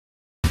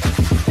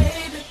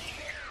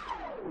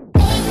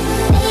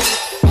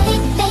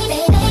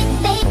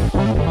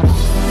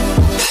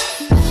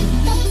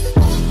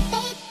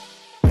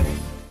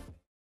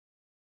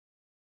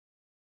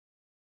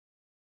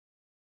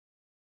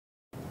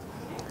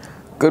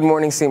Good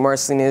morning, St.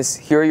 Marcellinus.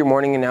 Here are your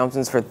morning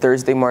announcements for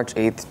Thursday, March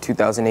 8th,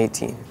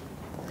 2018.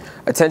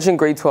 Attention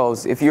grade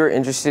 12s, if you are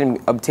interested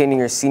in obtaining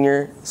your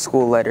senior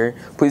school letter,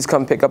 please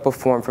come pick up a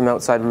form from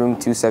outside room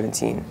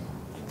 217.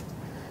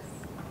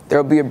 There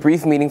will be a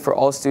brief meeting for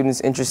all students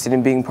interested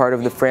in being part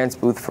of the France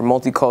booth for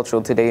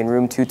Multicultural today in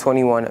room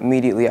 221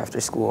 immediately after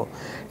school.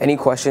 Any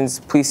questions,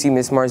 please see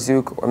Ms.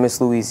 Marzouk or Ms.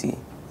 Louisi.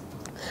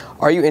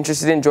 Are you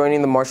interested in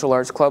joining the martial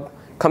arts club?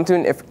 Come to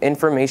an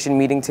information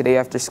meeting today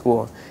after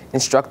school.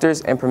 Instructors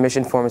and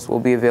permission forms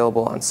will be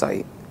available on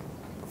site.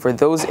 For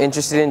those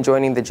interested in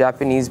joining the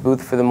Japanese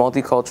booth for the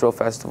Multicultural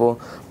Festival,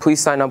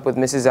 please sign up with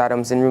Mrs.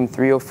 Adams in room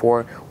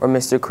 304 or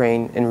Mr.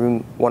 Crane in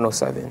room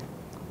 107.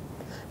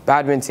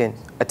 Badminton.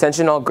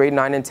 Attention all grade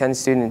 9 and 10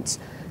 students.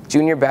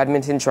 Junior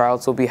badminton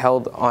tryouts will be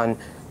held on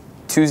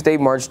Tuesday,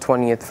 March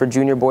 20th for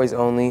junior boys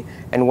only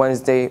and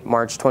Wednesday,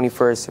 March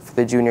 21st for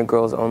the junior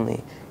girls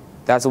only.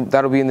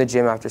 That'll be in the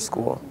gym after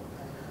school.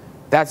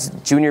 That's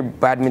junior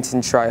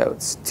badminton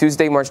tryouts.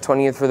 Tuesday, March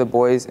 20th for the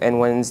boys and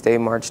Wednesday,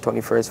 March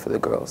 21st for the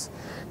girls.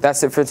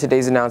 That's it for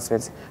today's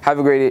announcements. Have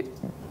a great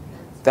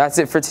day,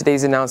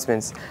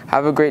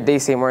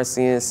 St.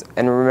 Marcellinus,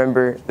 and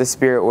remember the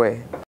Spirit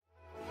Way.